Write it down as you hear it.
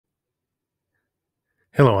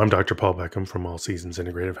Hello, I'm Dr. Paul Bekkum from All Seasons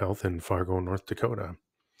Integrative Health in Fargo, North Dakota.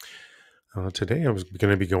 Today I was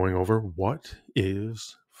going to be going over what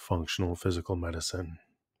is functional physical medicine.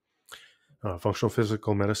 Functional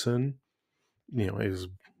physical medicine, is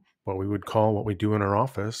what we would call what we do in our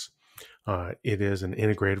office. It is an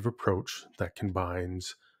integrative approach that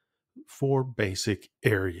combines four basic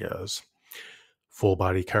areas: full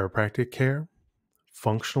body chiropractic care,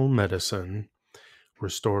 functional medicine,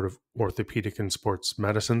 restorative orthopedic and sports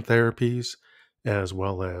medicine therapies, as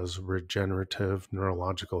well as regenerative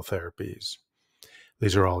neurological therapies.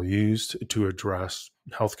 These are all used to address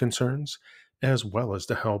health concerns as well as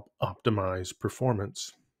to help optimize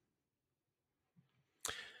performance.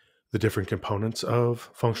 The different components of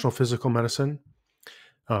functional physical medicine: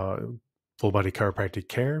 uh, full body chiropractic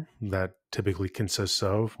care, that typically consists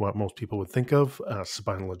of what most people would think of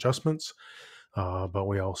spinal adjustments, but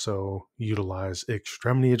we also utilize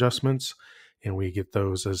extremity adjustments, and we get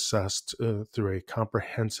those assessed through a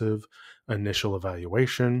comprehensive initial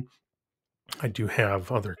evaluation. I do have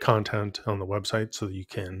other content on the website so that you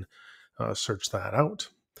can search that out.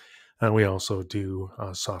 And we also do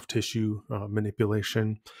soft tissue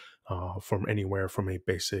manipulation from anywhere from a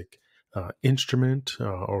basic instrument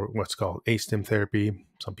or what's called ASTIM therapy.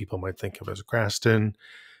 Some people might think of as Graston.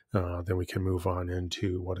 Then we can move on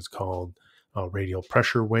into what is called radial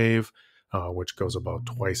pressure wave, which goes about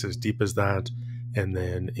twice as deep as that, and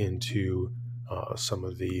then into some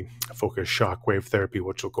of the focused shock wave therapy,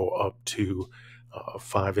 which will go up to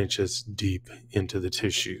 5 inches deep into the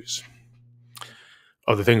tissues.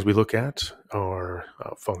 Other things we look at are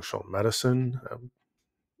functional medicine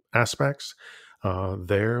aspects.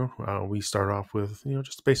 We start off with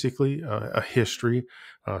just basically a history,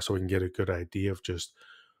 so we can get a good idea of just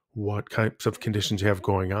what types of conditions you have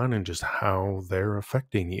going on and just how they're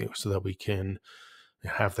affecting you, so that we can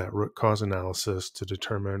have that root cause analysis to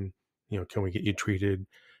determine, can we get you treated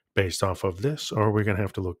based off of this, or are we going to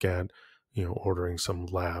have to look at, ordering some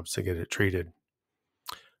labs to get it treated.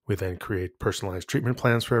 We then create personalized treatment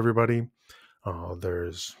plans for everybody.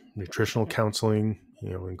 There's nutritional counseling,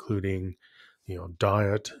 including,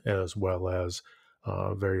 diet, as well as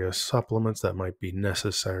various supplements that might be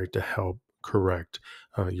necessary to help correct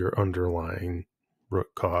your underlying root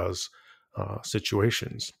cause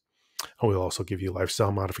situations. We'll also give you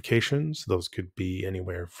lifestyle modifications. Those could be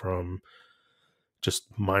anywhere from just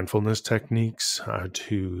mindfulness techniques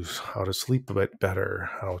to how to sleep a bit better,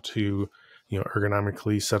 how to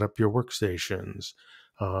ergonomically set up your workstations.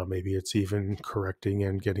 Maybe it's even correcting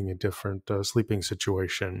and getting a different sleeping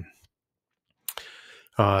situation.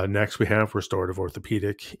 Next, we have restorative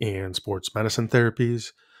orthopedic and sports medicine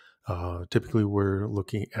therapies. Typically, we're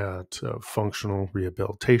looking at functional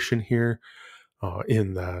rehabilitation here,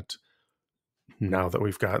 in that now that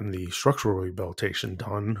we've gotten the structural rehabilitation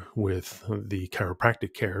done with the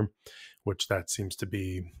chiropractic care, which that seems to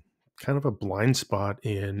be kind of a blind spot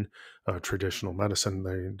in traditional medicine.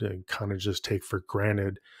 They kind of just take for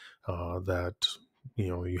granted that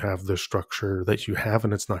you have the structure that you have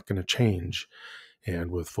and it's not going to change.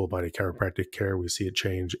 And with full body chiropractic care, we see it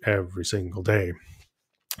change every single day.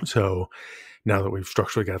 So now that we've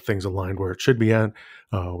structurally got things aligned where it should be at,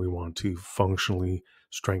 we want to functionally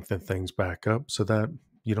strengthen things back up so that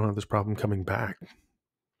you don't have this problem coming back.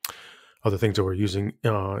 Other things that we're using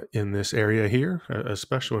in this area here,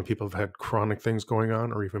 especially when people have had chronic things going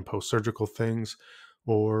on, or even post-surgical things,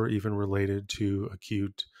 or even related to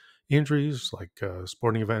acute injuries like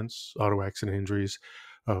sporting events, auto accident injuries,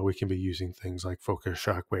 we can be using things like focused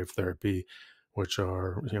shockwave therapy, which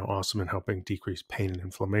are awesome in helping decrease pain and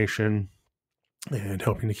inflammation and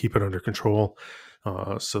helping to keep it under control,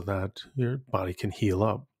 so that your body can heal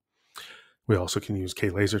up. We also can use K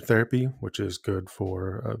laser therapy, which is good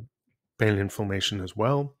for pain and inflammation as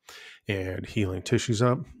well, and healing tissues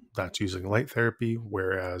up. That's using light therapy,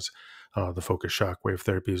 whereas the focused shockwave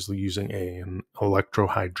therapy is using an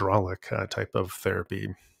electrohydraulic type of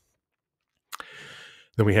therapy.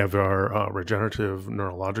 Then we have our regenerative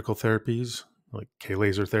neurological therapies, like K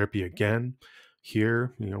laser therapy again.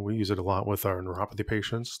 Here, we use it a lot with our neuropathy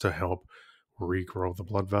patients to help regrow the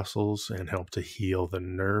blood vessels and help to heal the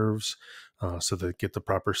nerves, so they get the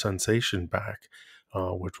proper sensation back,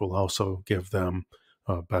 which will also give them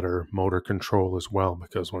better motor control as well,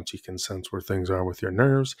 because once you can sense where things are with your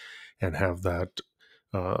nerves and have that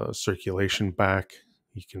circulation back,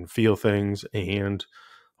 you can feel things and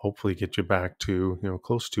hopefully get you back to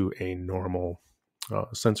close to a normal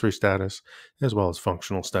sensory status as well as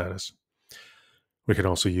functional status. We can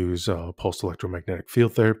also use pulsed electromagnetic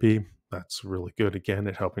field therapy. That's really good, again,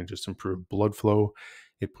 at helping just improve blood flow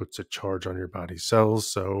It puts a charge on your body's cells.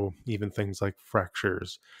 So even things like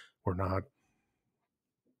fractures, we're not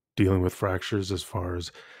dealing with fractures as far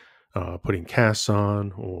as putting casts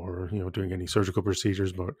on or doing any surgical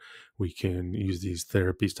procedures, but we can use these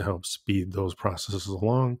therapies to help speed those processes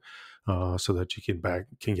along, so that you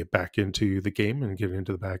can get back into the game and get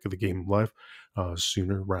into the back of the game of life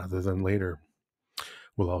sooner rather than later.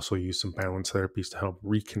 We'll also use some balance therapies to help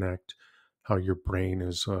reconnect how your brain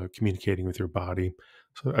is communicating with your body.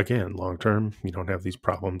 So again, long term, you don't have these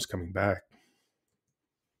problems coming back.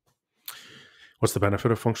 What's the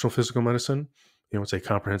benefit of functional physical medicine? It's a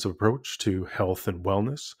comprehensive approach to health and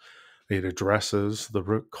wellness. It addresses the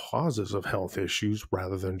root causes of health issues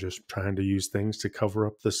rather than just trying to use things to cover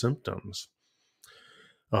up the symptoms.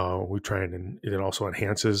 We try and it also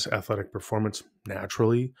enhances athletic performance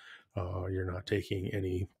naturally. You're not taking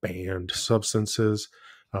any banned substances.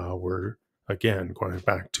 We're again going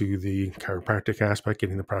back to the chiropractic aspect,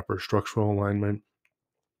 getting the proper structural alignment,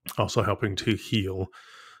 also helping to heal,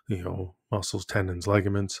 muscles, tendons,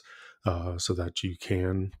 ligaments, so that you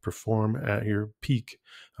can perform at your peak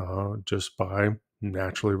just by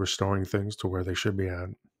naturally restoring things to where they should be at.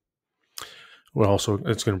 Well, also,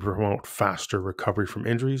 it's going to promote faster recovery from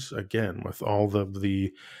injuries. Again, with all of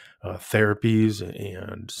the therapies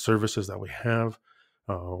and services that we have,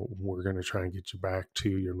 we're going to try and get you back to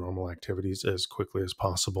your normal activities as quickly as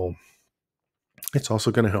possible. It's also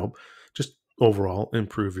going to help just overall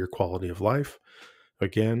improve your quality of life.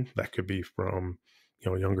 Again, that could be from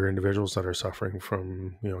younger individuals that are suffering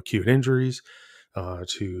from acute injuries,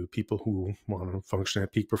 to people who want to function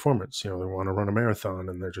at peak performance. They want to run a marathon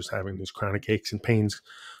and they're just having these chronic aches and pains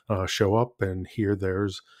show up. And here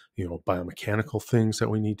there's biomechanical things that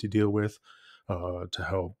we need to deal with to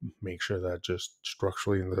help make sure that just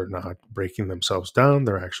structurally they're not breaking themselves down.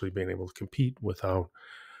 They're actually being able to compete without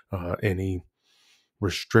any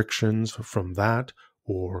restrictions from that,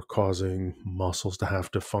 or causing muscles to have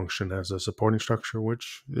to function as a supporting structure,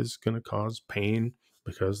 which is going to cause pain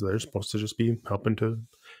because they're supposed to just be helping to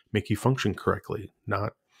make you function correctly,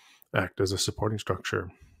 not act as a supporting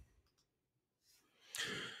structure.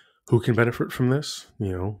 Who can benefit from this?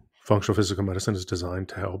 Functional physical medicine is designed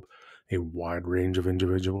to help a wide range of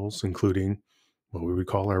individuals, including what we would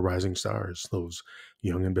call our rising stars, those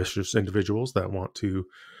young, ambitious individuals that want to,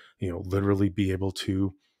 literally be able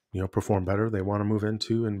to, perform better. They want to move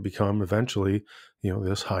into and become eventually,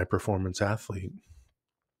 this high performance athlete.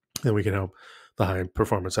 And we can help the high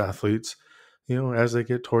performance athletes, as they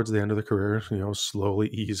get towards the end of their career, slowly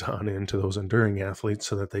ease on into those enduring athletes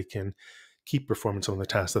so that they can keep performing some of the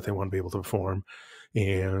tasks that they want to be able to perform,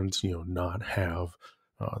 and, not have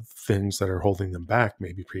things that are holding them back,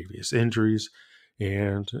 maybe previous injuries.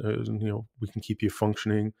 And, we can keep you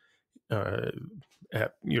functioning uh,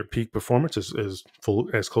 at your peak performance as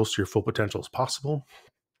close to your full potential as possible,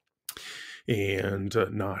 and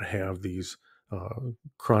not have these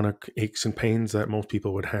chronic aches and pains that most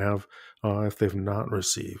people would have if they've not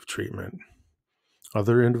received treatment.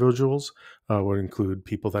 Other individuals would include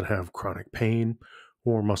people that have chronic pain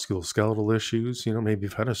or musculoskeletal issues. Maybe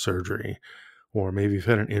you've had a surgery, or maybe you've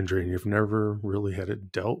had an injury and you've never really had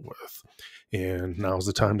it dealt with. And now's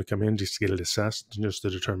the time to come in just to get it assessed, just to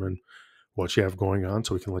determine what you have going on,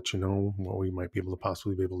 so we can let you know what we might be able to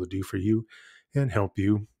possibly be able to do for you and help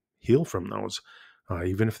you heal from those.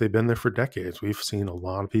 Even if they've been there for decades, we've seen a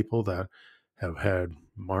lot of people that have had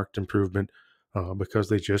marked improvement because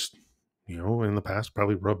they just, in the past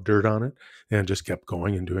probably rubbed dirt on it and just kept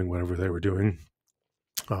going and doing whatever they were doing,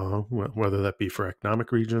 whether that be for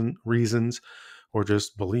economic reasons or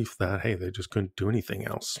just belief that, hey, they just couldn't do anything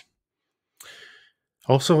else.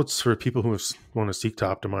 Also, it's for people who want to seek to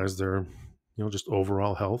optimize their, just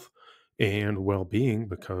overall health and well-being,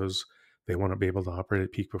 because they want to be able to operate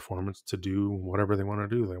at peak performance to do whatever they want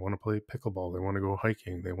to do. They want to play pickleball. They want to go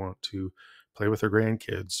hiking. They want to play with their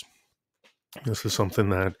grandkids. This is something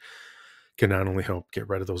that can not only help get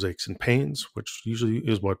rid of those aches and pains, which usually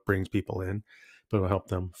is what brings people in, but it'll help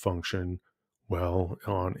them function well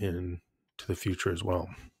on into the future as well.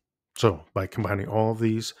 So, by combining all of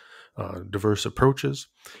these diverse approaches,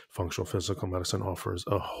 functional physical medicine offers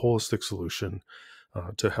a holistic solution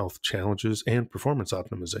to health challenges and performance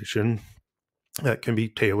optimization that can be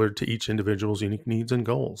tailored to each individual's unique needs and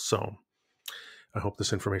goals. So, I hope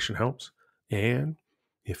this information helps. And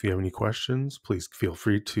if you have any questions, please feel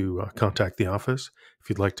free to contact the office. If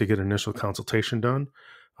you'd like to get an initial consultation done,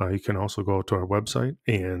 you can also go to our website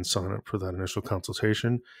and sign up for that initial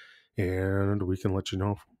consultation, and we can let you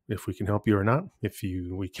know if we can help you or not. If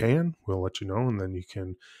we can, we'll let you know, and then you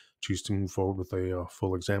can choose to move forward with a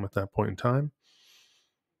full exam at that point in time.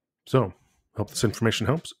 So, Hope this information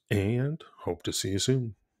helps and hope to see you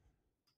soon.